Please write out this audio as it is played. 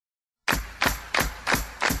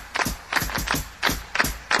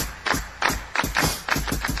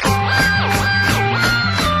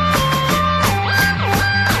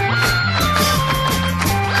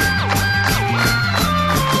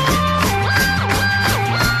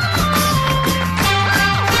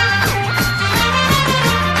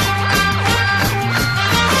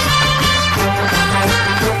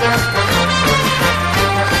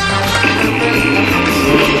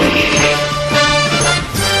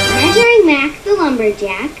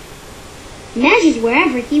lumberjack, measures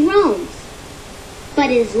wherever he roams. But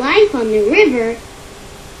his life on the river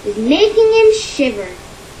is making him shiver.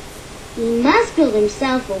 He must build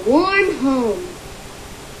himself a warm home.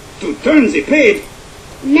 To turn the page,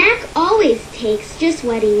 Mac always takes just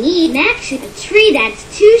what he needs. Mac should a tree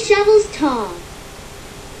that's 2 shovels tall.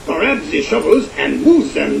 grab the shovels and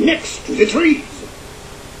move them next to the trees.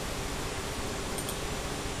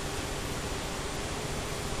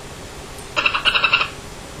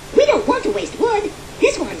 We don't want to waste wood.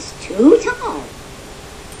 This one's too tall.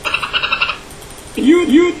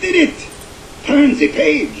 You did it! Turn the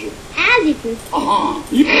page. As you can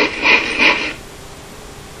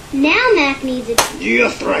Now Mac needs it.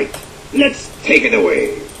 Just right. Let's take it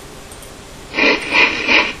away.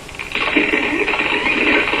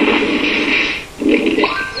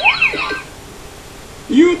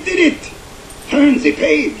 You did it! Turn the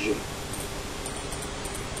page.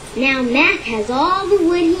 Now Mac has all the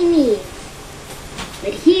wood he needs.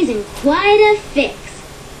 But he's in quite a fix.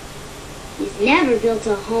 He's never built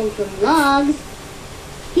a home from logs.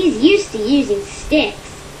 He's used to using sticks.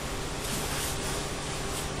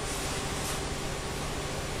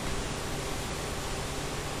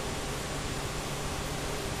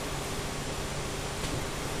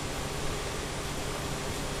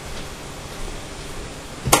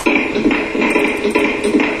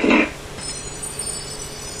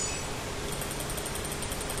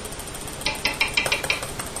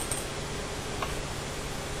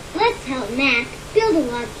 Let's help Mac build a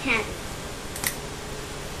log cabin.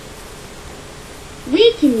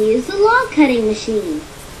 We can use the log cutting machine.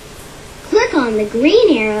 Click on the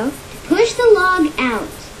green arrow to push the log out.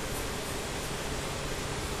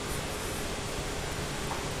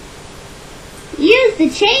 Use the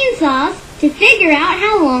chainsaws to figure out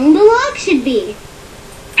how long the log should be.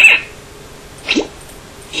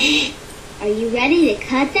 Are you ready to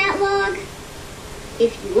cut that log?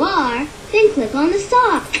 If you are, then click on the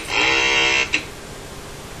saw.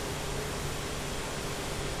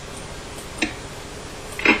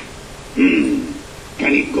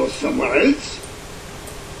 Can it go somewhere else?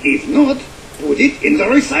 If not, put it in the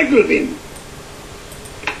recycle bin.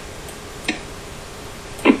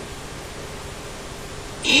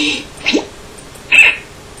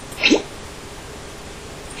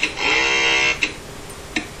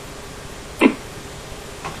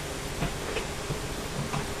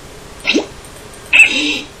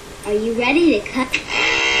 Are you ready to cut?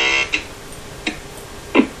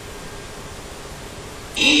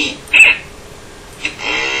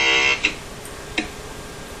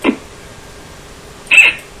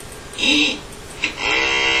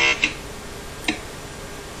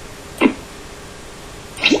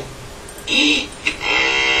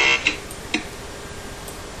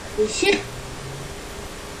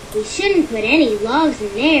 We shouldn't put any logs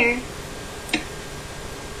in there.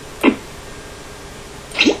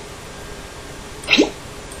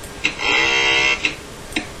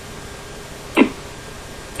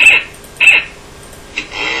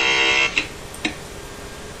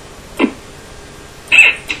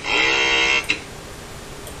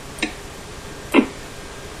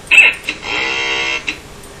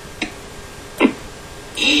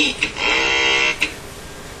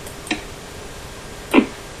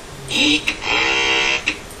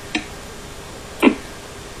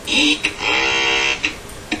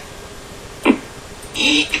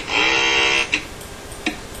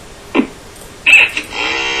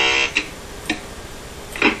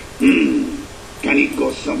 Can it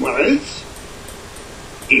go somewhere else?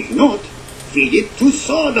 If not, feed it to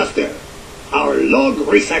Sawduster, our log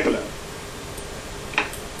recycler.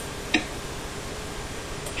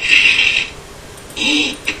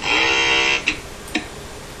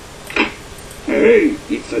 Hey,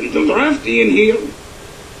 it's a little drafty in here.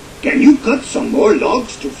 Can you cut some more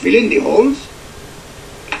logs to fill in the holes?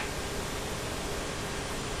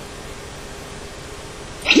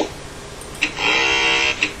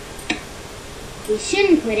 We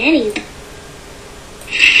shouldn't put any.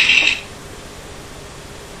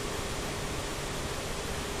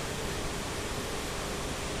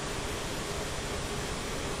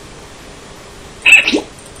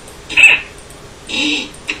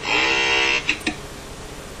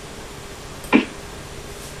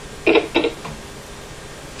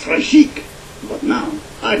 Très chic, but now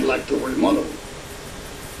I'd like to remodel.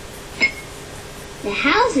 The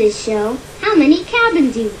houses show how many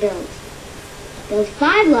cabins you've built. Build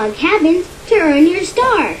 5 log cabins to earn your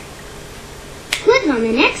star. Click on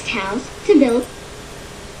the next house to build.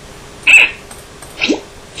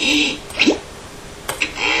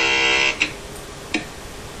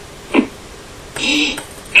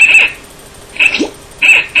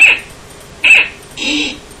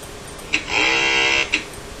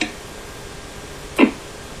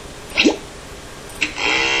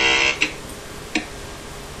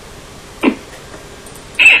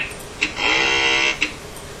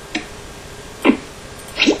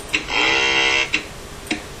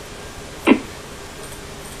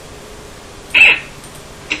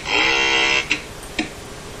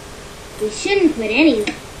 But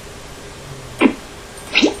anyway.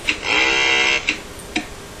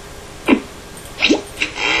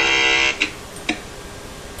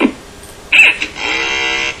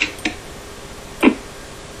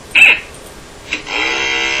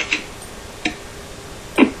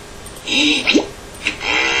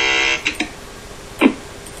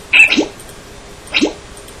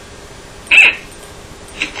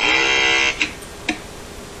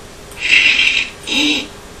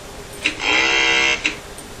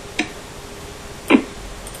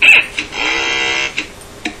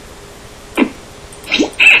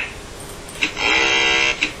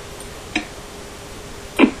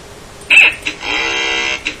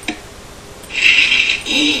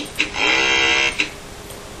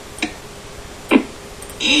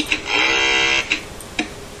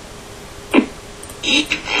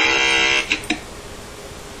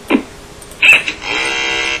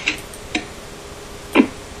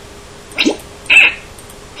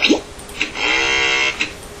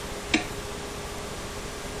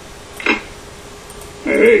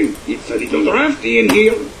 Hey, it's a little drafty in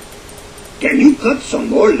here. Can you cut some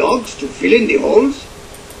more logs to fill in the holes?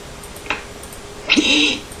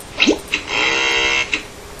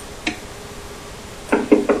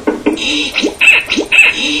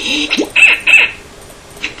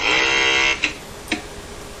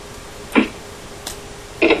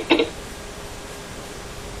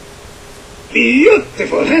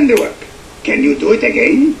 Beautiful handiwork. Can you do it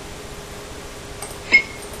again?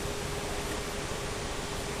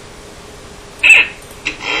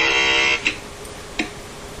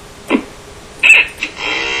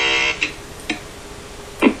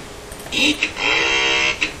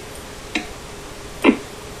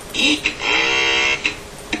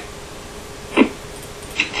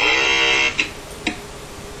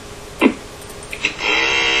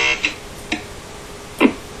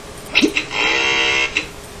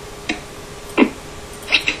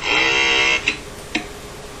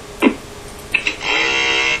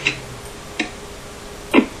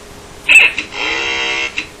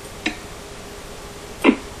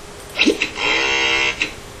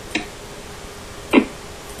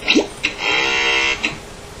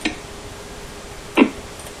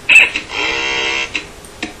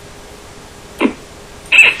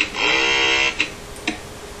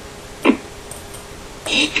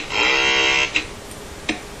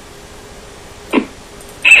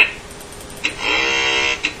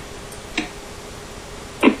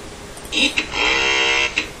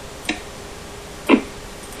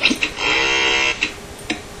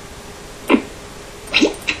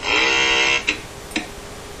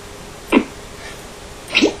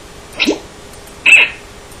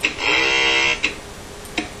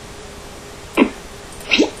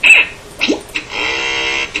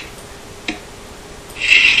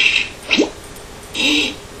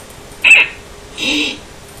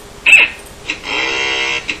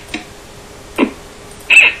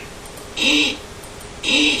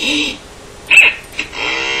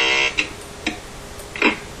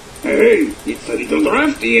 Hey, it's a little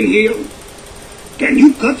drafty in here. Can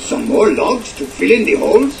you cut some more logs to fill in the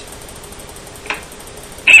holes?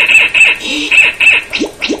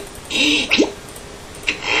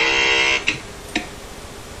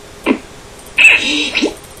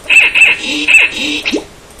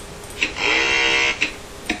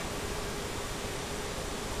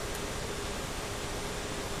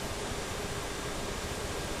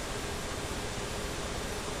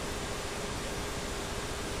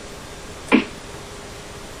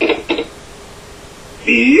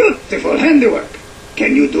 Beautiful handiwork.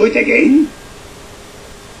 Can you do it again?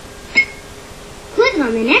 Click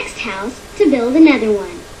on the next house to build another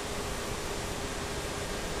one.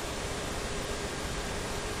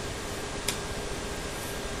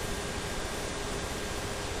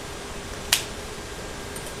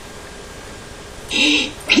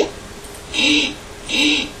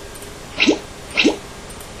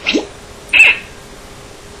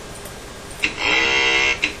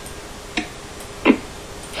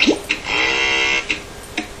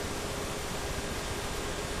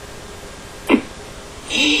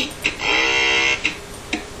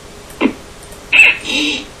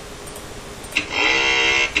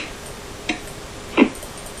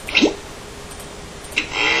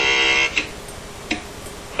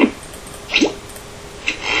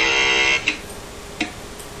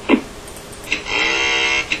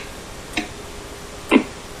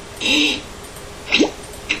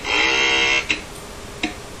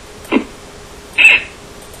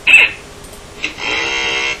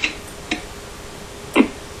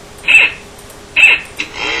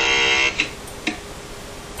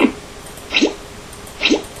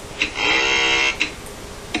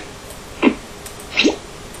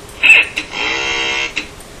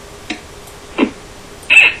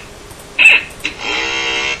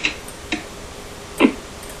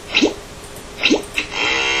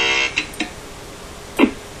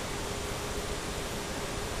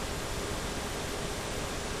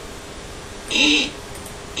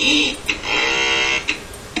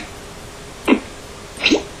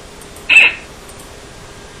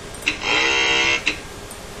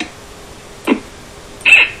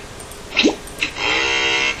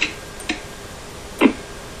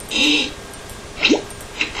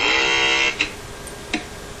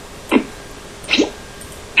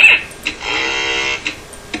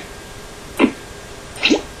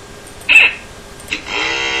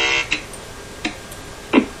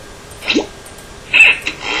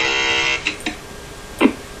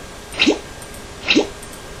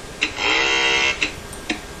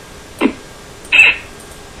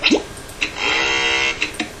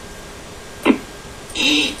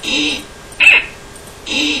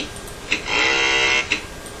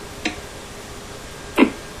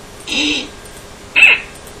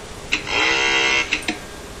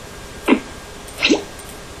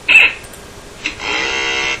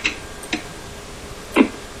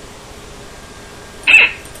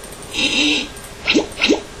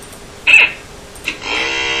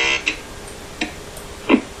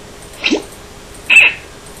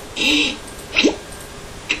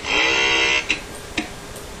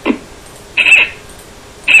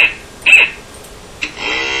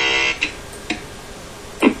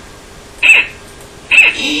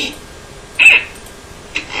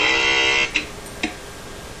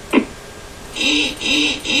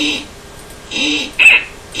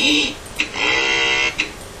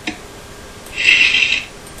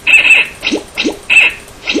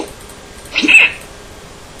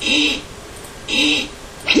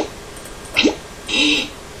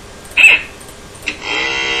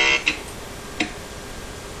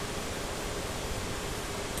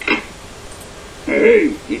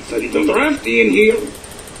 Hey, it's a little drafty in here.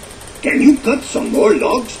 Can you cut some more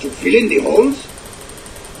logs to fill in the holes?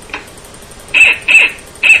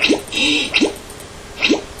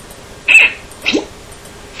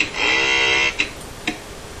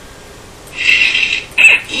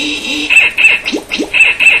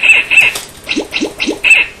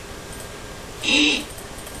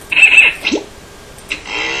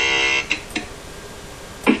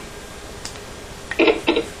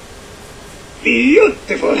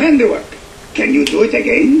 Beautiful handiwork. Can you do it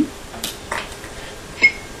again?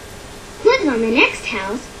 Put it on the next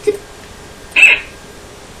house to...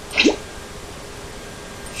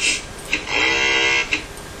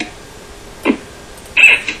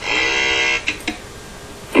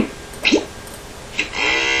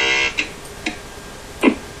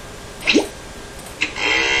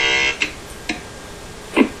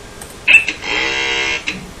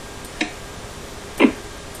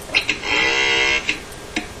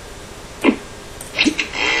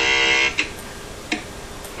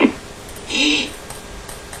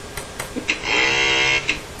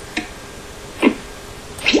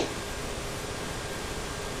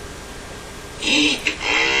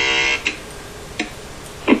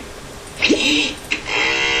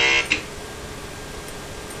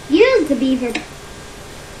 Use the beaver.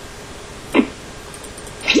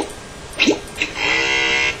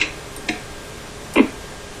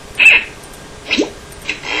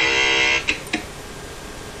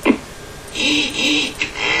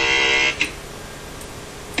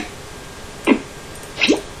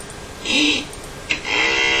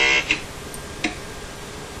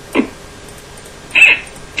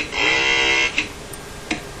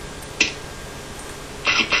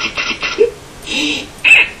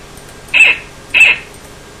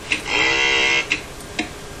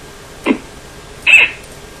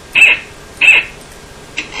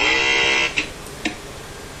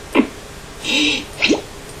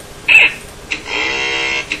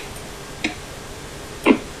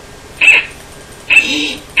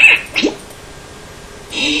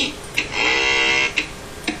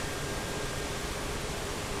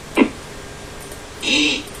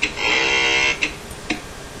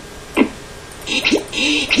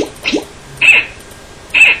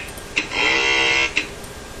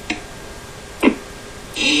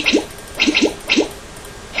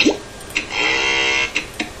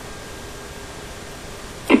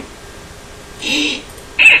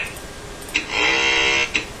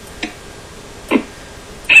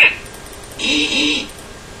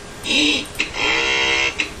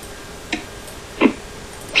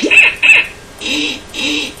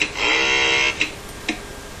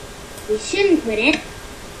 We shouldn't put it.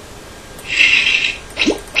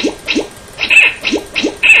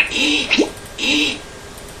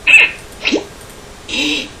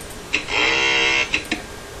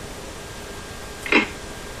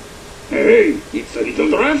 Hey, it's a little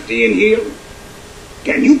drafty in here.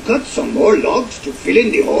 Can you cut some more logs to fill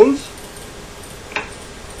in the holes?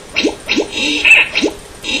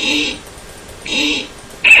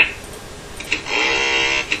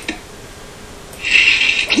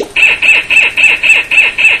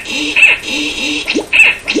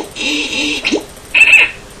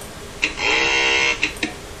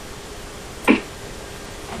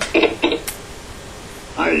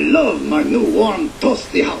 my new warm,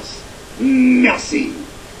 toasty house. Merci.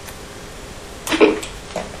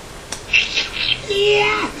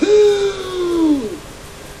 Yahoo!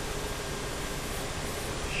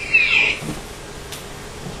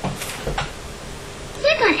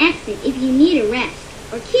 Click on exit if you need a rest,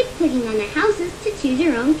 or keep clicking on the houses to choose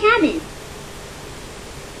your own cabin.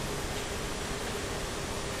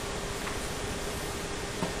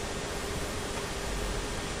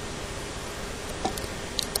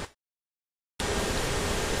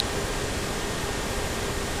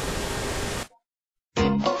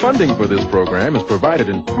 Funding for this program is provided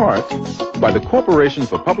in part by the Corporation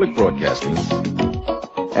for Public Broadcasting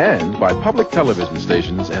and by public television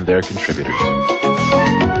stations and their contributors.